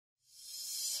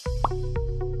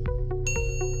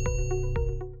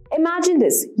Imagine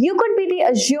this, you could be the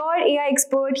Azure AI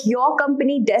expert your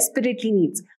company desperately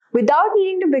needs without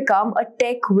needing to become a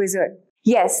tech wizard.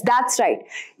 Yes, that's right.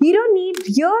 You don't need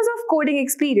years of coding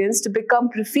experience to become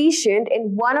proficient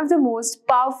in one of the most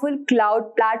powerful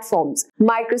cloud platforms,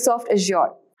 Microsoft Azure.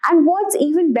 And what's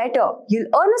even better, you'll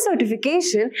earn a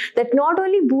certification that not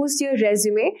only boosts your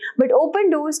resume, but open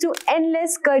doors to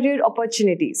endless career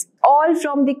opportunities, all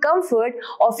from the comfort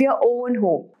of your own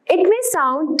home. It may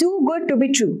sound too good to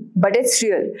be true, but it's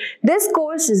real. This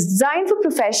course is designed for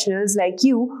professionals like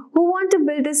you who want to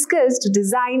build the skills to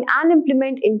design and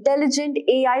implement intelligent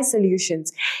AI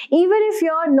solutions, even if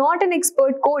you're not an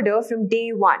expert coder from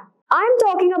day one. I'm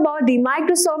talking about the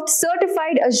Microsoft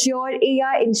Certified Azure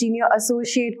AI Engineer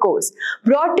Associate course,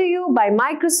 brought to you by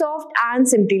Microsoft and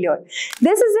Simplilearn.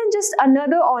 This isn't just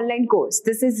another online course.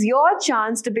 This is your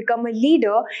chance to become a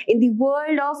leader in the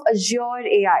world of Azure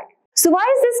AI. So why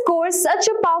is this course such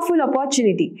a powerful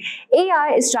opportunity?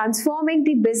 AI is transforming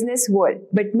the business world,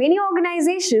 but many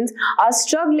organizations are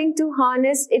struggling to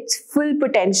harness its full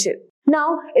potential.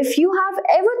 Now, if you have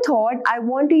ever thought, I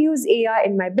want to use AI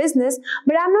in my business,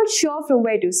 but I'm not sure from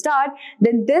where to start,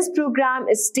 then this program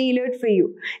is tailored for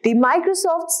you. The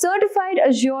Microsoft Certified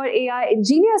Azure AI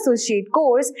Engineer Associate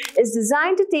course is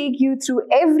designed to take you through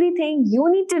everything you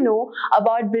need to know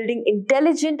about building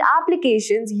intelligent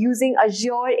applications using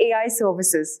Azure AI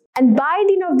services. And by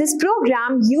the end of this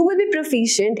program, you will be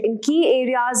proficient in key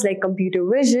areas like computer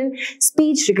vision,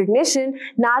 speech recognition,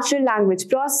 natural language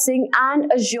processing,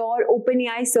 and Azure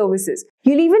OpenAI services.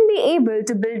 You'll even be able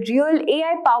to build real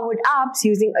AI-powered apps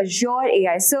using Azure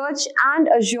AI Search and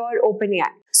Azure OpenAI.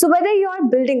 So whether you're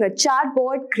building a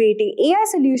chatbot, creating AI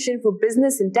solution for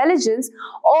business intelligence,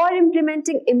 or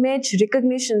implementing image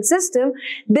recognition system,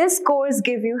 this course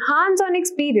gives you hands-on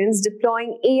experience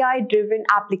deploying AI-driven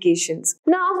applications.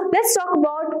 Now, let's talk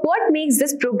about what makes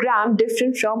this program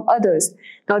different from others.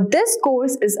 Now, this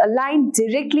course is aligned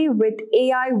directly with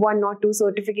AI 102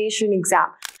 certification exam,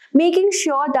 making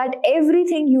sure that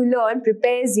everything you learn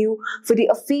prepares you for the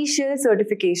official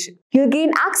certification. You'll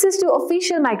gain access to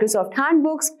official Microsoft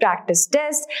handbooks, practice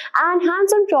tests, and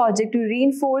hands-on projects to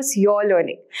reinforce your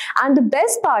learning. And the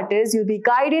best part is you'll be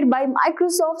guided by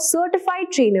Microsoft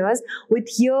certified trainers with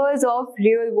years of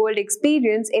real-world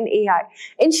experience in AI,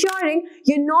 ensuring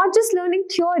you're not just learning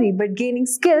theory but gaining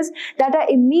skills that are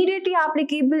immediately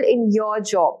applicable in your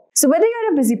job. So whether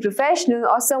you're a busy professional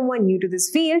or someone new to this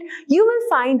field, you will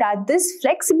find that this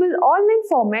flexible online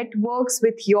format works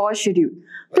with your schedule.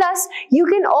 Plus, you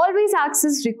can always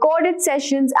access recorded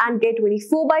sessions and get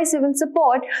 24/7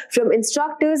 support from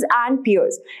instructors and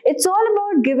peers. It's all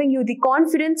about giving you the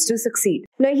confidence to succeed.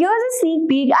 Now here's a sneak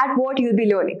peek at what you'll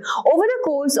be learning. Over the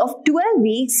course of 12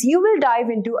 weeks, you will dive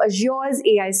into Azure's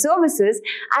AI services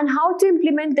and how to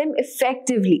implement them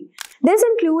effectively. This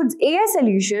includes AI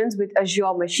solutions with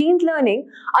Azure Machine Learning,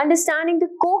 understanding the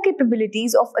core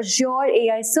capabilities of Azure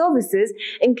AI services,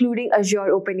 including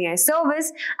Azure OpenAI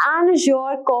Service and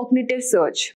Azure Cognitive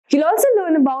Search. You'll also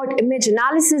learn about image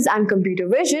analysis and computer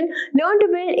vision, learn to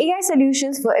build AI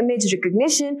solutions for image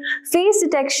recognition, face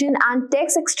detection, and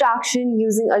text extraction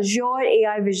using Azure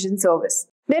AI Vision Service.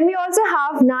 Then we also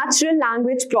have natural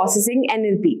language processing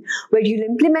 (NLP), where you'll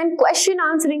implement question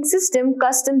answering system,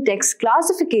 custom text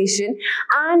classification,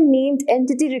 and named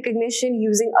entity recognition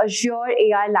using Azure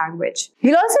AI language.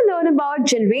 You'll also learn about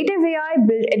generative AI,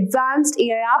 build advanced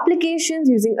AI applications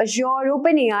using Azure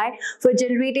OpenAI for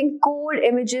generating code,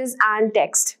 images, and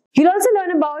text. You'll also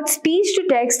learn about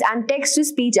speech-to-text and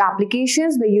text-to-speech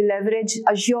applications where you leverage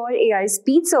Azure AI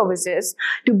speech services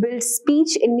to build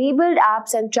speech-enabled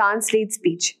apps and translate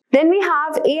speech. Then we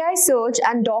have AI search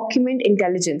and document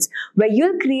intelligence, where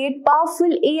you'll create powerful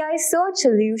AI search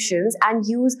solutions and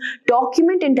use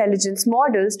document intelligence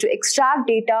models to extract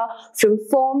data from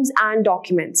forms and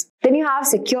documents. Then you have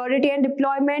security and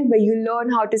deployment, where you learn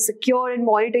how to secure and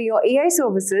monitor your AI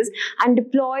services and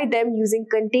deploy them using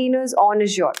containers on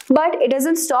Azure. But it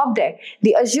doesn't stop there.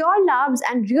 The Azure Labs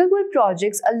and real-world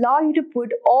projects allow you to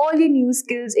put all your new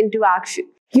skills into action.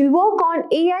 You'll work on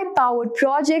AI-powered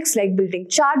projects like building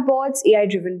chatbots,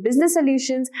 AI-driven business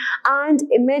solutions, and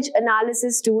image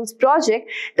analysis tools projects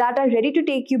that are ready to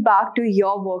take you back to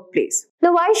your workplace.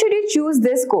 Now, why should you choose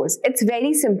this course? It's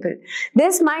very simple.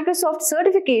 This Microsoft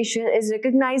certification is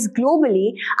recognized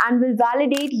globally and will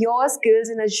validate your skills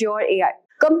in Azure AI.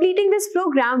 Completing this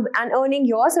program and earning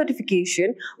your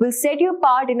certification will set you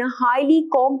apart in a highly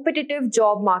competitive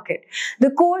job market. The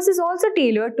course is also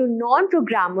tailored to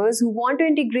non-programmers who want to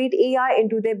integrate AI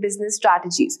into their business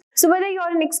strategies. So whether you're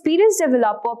an experienced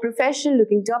developer or professional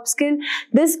looking to upskill,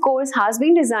 this course has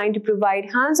been designed to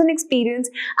provide hands-on experience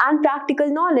and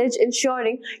practical knowledge,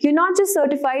 ensuring you're not just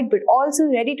certified but also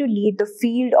ready to lead the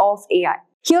field of AI.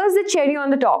 Here's the cherry on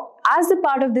the top. As a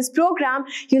part of this program,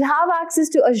 you'll have access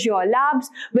to Azure Labs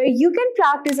where you can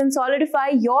practice and solidify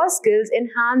your skills in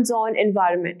hands-on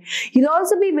environment. You'll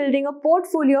also be building a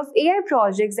portfolio of AI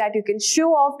projects that you can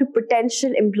show off to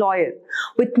potential employers.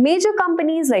 With major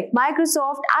companies like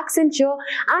Microsoft, Accenture,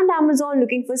 and Amazon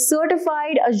looking for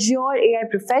certified Azure AI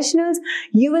professionals,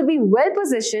 you will be well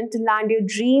positioned to land your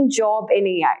dream job in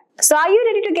AI. So are you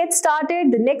ready to get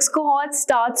started? The next cohort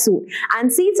starts soon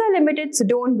and seats are limited, so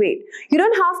don't wait. You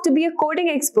don't have to be a coding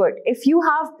expert. If you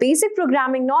have basic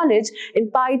programming knowledge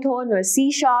in Python or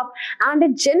C# and a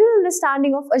general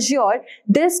understanding of Azure,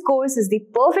 this course is the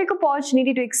perfect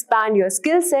opportunity to expand your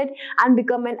skill set and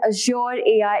become an Azure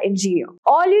AI engineer.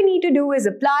 All you need to do is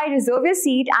apply, reserve your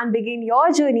seat, and begin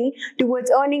your journey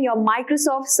towards earning your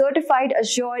Microsoft Certified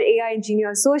Azure AI Engineer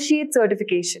Associate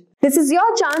certification. This is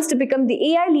your chance to become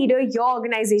the AI leader your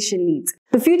organization needs.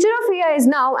 The future of AI is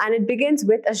now, and it begins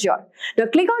with Azure. Now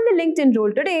click on the link to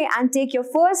enroll today and take your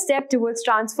first step towards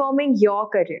transforming your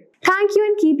career. Thank you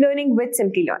and keep learning with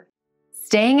Simplilearn.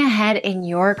 Staying ahead in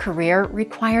your career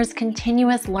requires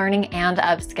continuous learning and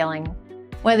upskilling.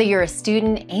 Whether you're a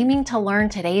student aiming to learn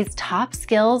today's top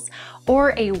skills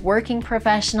or a working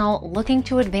professional looking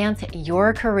to advance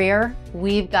your career,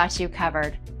 we've got you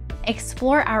covered.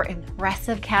 Explore our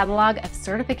impressive catalog of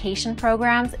certification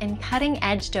programs in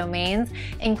cutting-edge domains,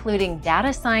 including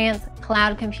data science,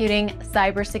 cloud computing,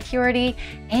 cybersecurity,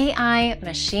 AI,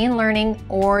 machine learning,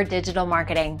 or digital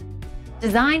marketing.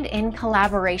 Designed in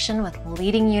collaboration with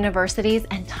leading universities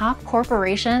and top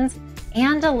corporations,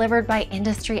 and delivered by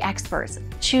industry experts,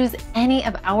 choose any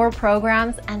of our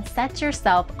programs and set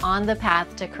yourself on the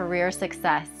path to career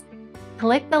success.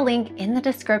 Click the link in the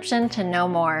description to know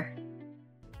more.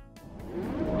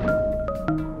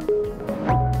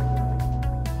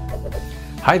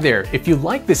 Hi there, if you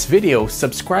like this video,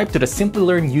 subscribe to the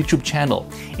Simplilearn YouTube channel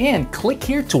and click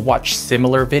here to watch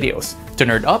similar videos. To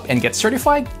nerd up and get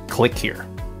certified, click here.